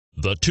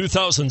The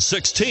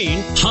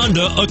 2016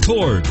 Honda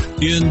Accord.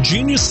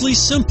 Ingeniously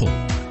simple,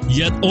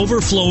 yet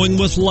overflowing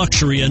with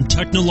luxury and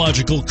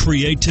technological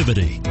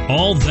creativity.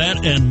 All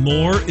that and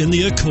more in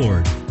the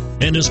Accord,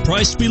 and is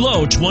priced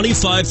below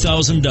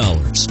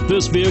 $25,000.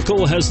 This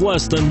vehicle has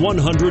less than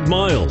 100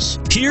 miles.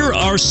 Here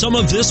are some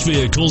of this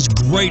vehicle's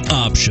great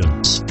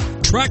options: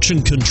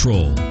 traction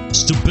control,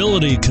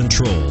 stability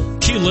control,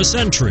 keyless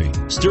entry,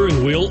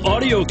 steering wheel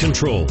audio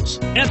controls,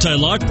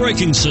 anti-lock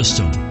braking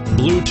system,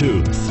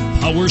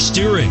 Bluetooth, power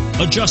steering,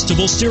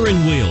 adjustable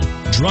steering wheel,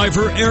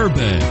 driver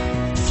airbag,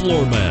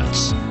 floor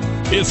mats.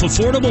 If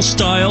affordable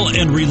style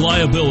and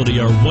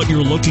reliability are what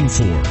you're looking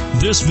for,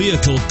 this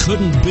vehicle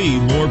couldn't be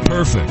more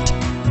perfect.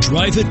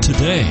 Drive it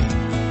today.